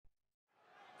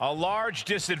A large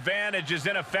disadvantage is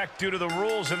in effect due to the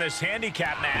rules in this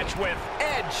handicap match with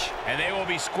Edge. And they will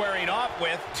be squaring off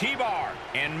with T-Bar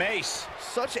and Mace.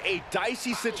 Such a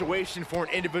dicey situation for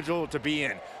an individual to be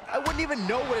in. I wouldn't even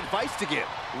know what advice to give.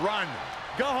 Run.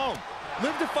 Go home.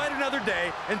 Live to fight another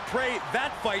day and pray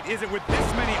that fight isn't with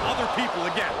this many other people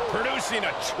again. Producing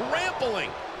a trampling.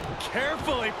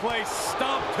 Carefully placed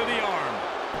stomp to the arm.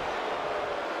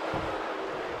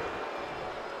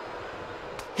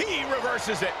 He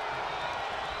reverses it.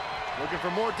 Looking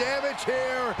for more damage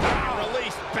here.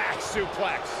 Release back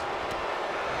suplex.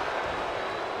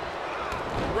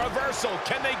 Reversal.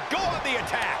 Can they go on the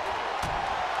attack?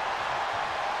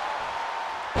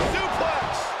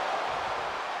 Suplex.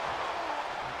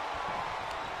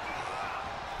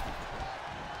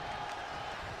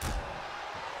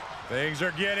 Things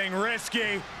are getting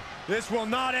risky. This will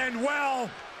not end well.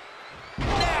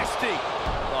 Nasty. The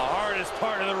hardest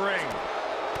part of the ring.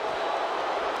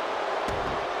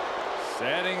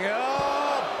 Setting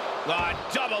up. A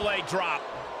double leg drop.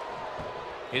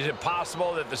 Is it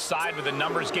possible that the side with a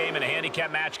numbers game in a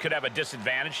handicap match could have a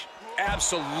disadvantage?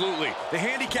 Absolutely. The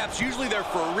handicap's usually there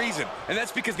for a reason, and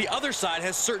that's because the other side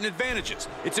has certain advantages.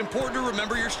 It's important to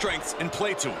remember your strengths and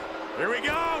play to them. Here we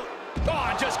go.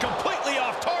 Oh, just completely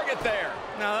off target there.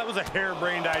 Now, that was a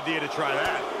harebrained idea to try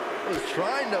that. He was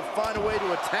trying to find a way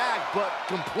to attack, but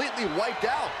completely wiped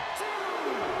out.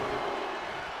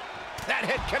 That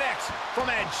hit connects from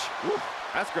Edge. Oof,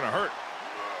 that's going to hurt.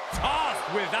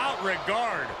 Tossed without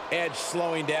regard. Edge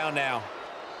slowing down now.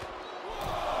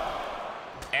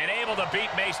 And able to beat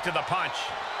Mace to the punch.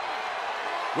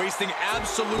 Wasting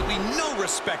absolutely no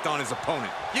respect on his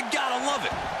opponent. You gotta love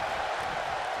it.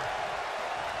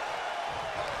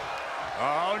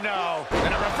 Oh, no.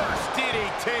 And a reverse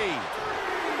DDT.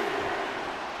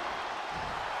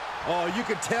 Oh, you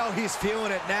can tell he's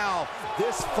feeling it now.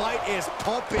 This fight is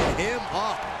pumping him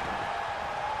up.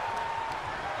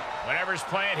 Whatever's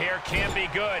playing here can be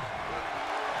good.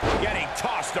 Getting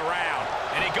tossed around.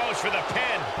 And he goes for the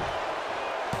pin.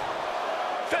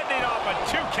 Fending off a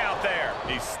 2 count there.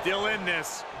 He's still in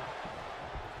this.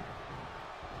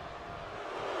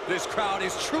 This crowd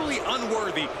is truly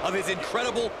unworthy of his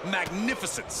incredible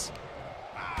magnificence.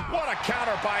 What a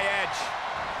counter by Edge.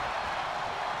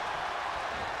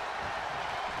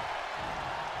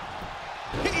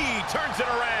 He turns it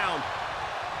around.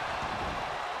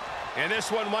 And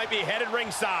this one might be headed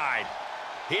ringside.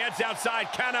 He heads outside.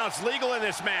 Countouts legal in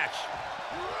this match.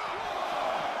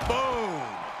 Boom.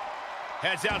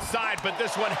 Heads outside, but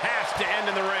this one has to end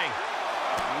in the ring.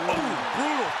 Ooh,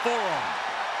 brutal forearm.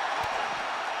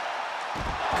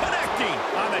 Connecting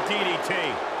on the DDT.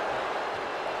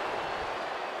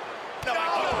 No,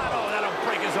 oh, that'll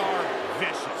break his arm.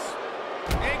 Vicious.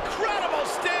 Incredible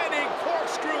standing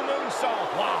corkscrew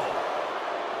moonsault. Wow.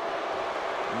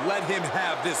 Let him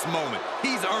have this moment.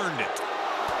 He's earned it.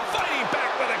 Fighting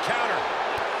back with a counter.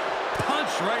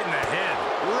 Punch right in the head.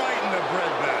 Right in the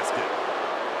breadbasket.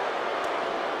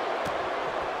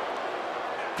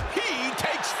 He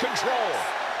takes control.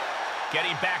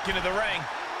 Getting back into the ring.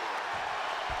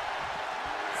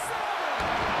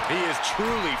 He is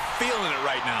truly feeling it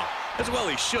right now. As well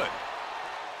he should.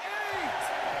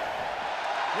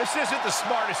 This isn't the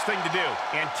smartest thing to do.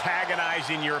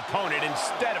 Antagonizing your opponent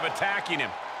instead of attacking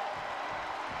him.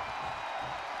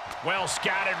 Well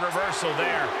scouted reversal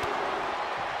there.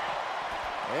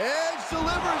 Edge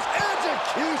delivers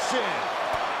execution.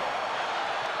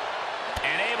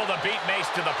 And able to beat Mace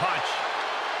to the punch.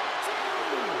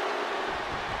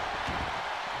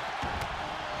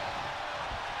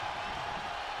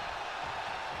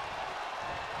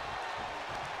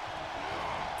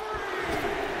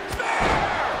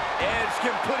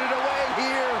 Can put it away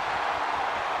here.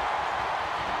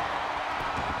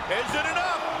 Is it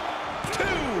enough? 2.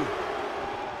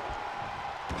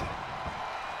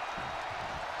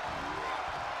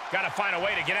 Got to find a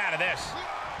way to get out of this.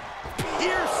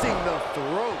 Piercing the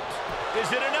throat.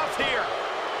 Is it enough here?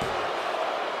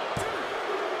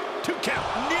 2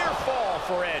 count. Near fall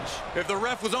for Edge. If the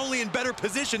ref was only in better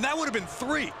position, that would have been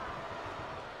 3.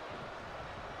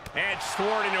 Edge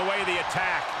thwarting away the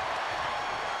attack.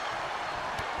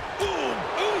 Boom!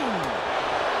 Boom!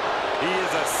 He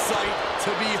is a sight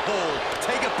to behold.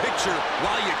 Take a picture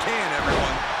while you can,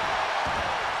 everyone.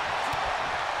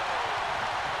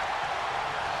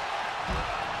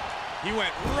 He went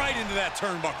right into that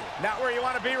turnbuckle. Not where you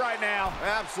want to be right now.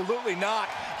 Absolutely not.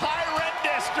 High red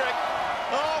district.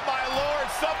 Oh, my Lord.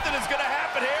 Something is going to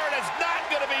happen here, and it's not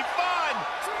going to be fun.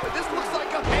 This looks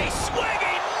like a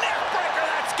swinging neck breaker.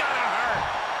 That's got to hurt.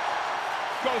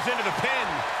 Goes into the pin.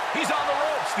 He's on the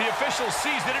ropes. The official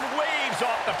sees it and waves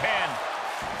off the pin.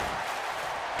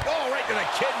 Oh, right to the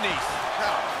kidneys.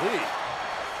 Golly.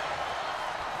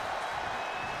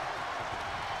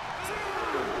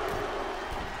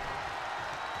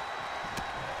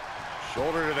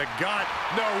 Shoulder to the gut.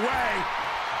 No way.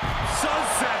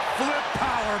 Sunset flip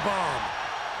powerbomb.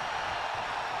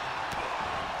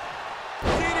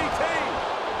 DDT.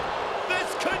 This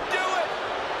could do it.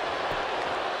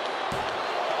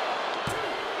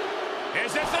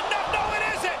 Is this enough? No, it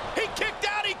isn't. He kicked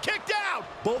out. He kicked out.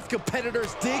 Both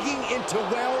competitors digging into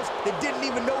wells they didn't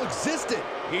even know existed.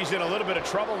 He's in a little bit of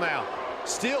trouble now.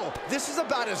 Still, this is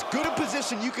about as good a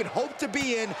position you can hope to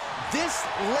be in this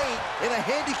late in a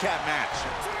handicap match.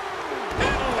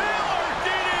 Impaler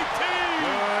DDT!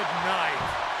 Good night.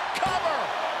 Cover!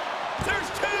 There's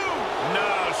two!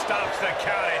 No, stops the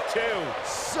count at two.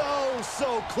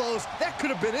 So close. That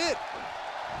could have been it.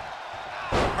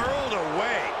 Hurled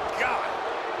away. God.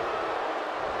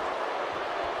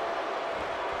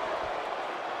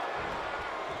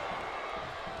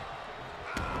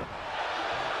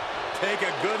 Take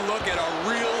a good look at a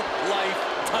real-life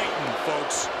Titan,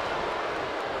 folks.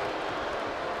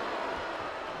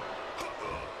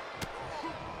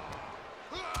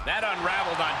 That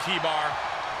unraveled on T-Bar.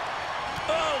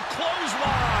 Oh,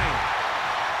 clothesline!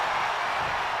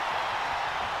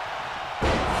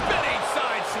 Spinning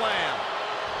side slam.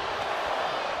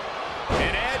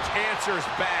 And Edge answers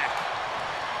back.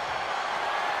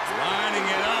 Lining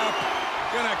it up.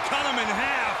 Gonna cut him in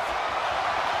half.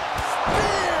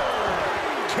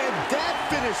 Can that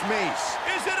finish Mace?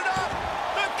 Is it enough?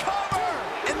 The cover!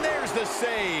 And there's the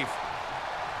save.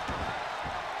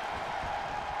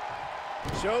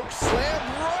 Choke slam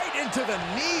right into the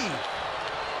knee.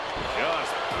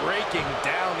 Just breaking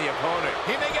down the opponent.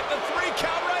 He may get the 3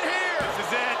 count right here. This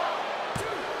is it.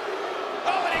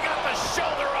 Oh, and he got the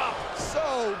shoulder up.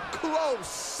 So close,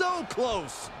 so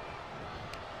close.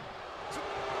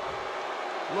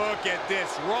 Look at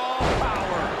this raw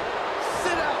power.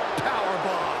 Sit out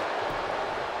powerbomb.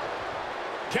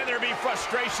 Can there be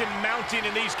frustration mounting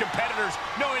in these competitors,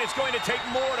 knowing it's going to take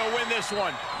more to win this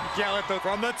one? Can't let the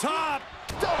from the top.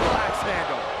 Double axe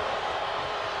handle.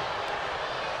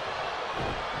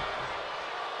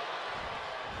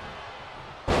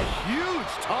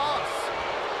 Huge toss.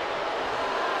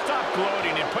 Stop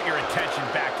gloating and put your attention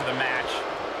back to the match.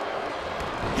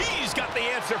 He's got the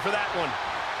answer for that one.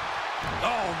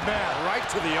 Oh, man, right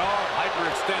to the arm.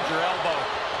 Hyperextend your elbow.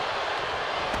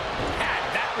 Had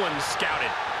that one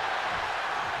scouted.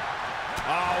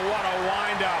 Oh, what a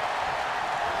wind-up.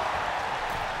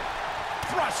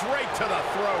 Thrust right to the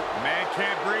throat. Man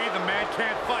can't breathe, the man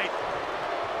can't fight.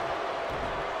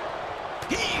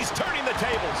 He's turning the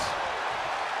tables.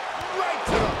 Right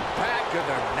to the back of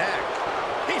the neck.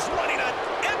 He's running on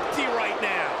empty right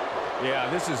now. Yeah,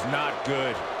 this is not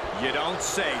good. You don't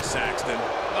say, Saxton.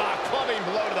 Ah, clubbing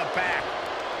blow to the back.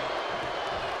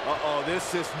 Uh-oh,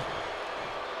 this is...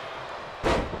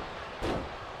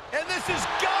 And this has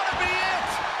got to be it.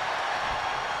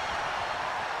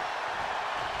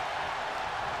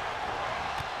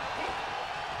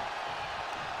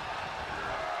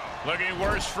 Looking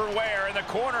worse for wear in the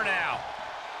corner now.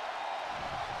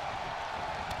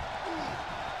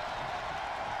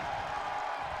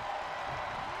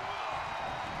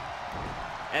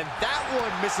 And that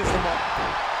one misses him up.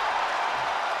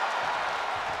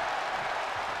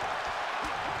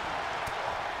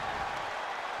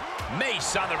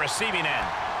 Mace on the receiving end.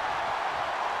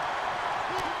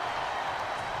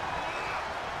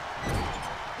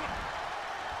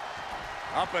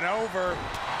 Up and over.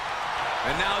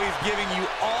 And now he's giving you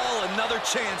all another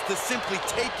chance to simply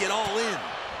take it all in.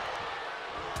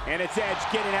 And it's Edge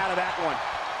getting out of that one.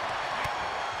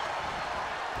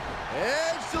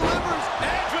 Edge delivers.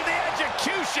 Edge with the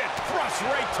execution. Thrust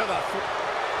right to the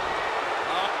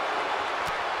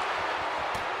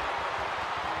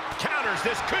counters.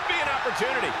 This could be an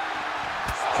opportunity.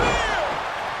 Spear!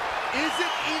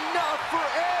 Isn't enough for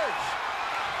Edge.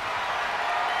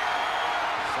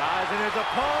 Sizing his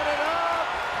opponent up.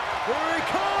 Here he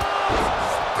comes!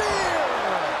 Spear!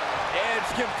 Edge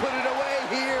can put it away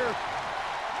here.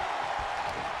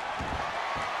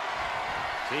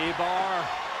 T-bar.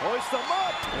 Hoist him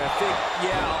up. And I think,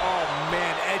 yeah, oh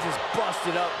man, Edge is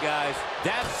busted up, guys.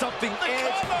 That's something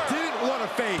Edge didn't want to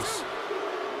face.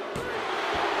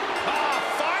 Ah,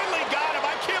 finally got him.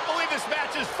 I can't believe this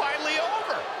match is finally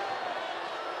over.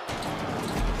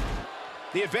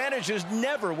 The advantage is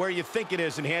never where you think it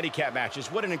is in handicap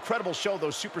matches. What an incredible show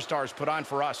those superstars put on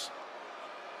for us.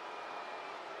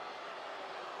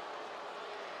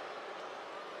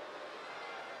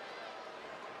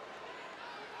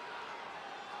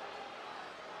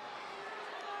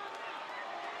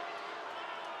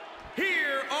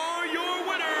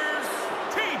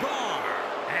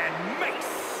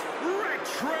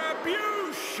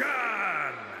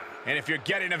 if you're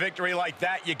getting a victory like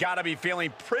that, you got to be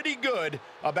feeling pretty good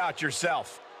about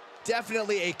yourself.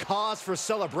 Definitely a cause for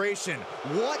celebration.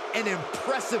 What an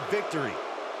impressive victory.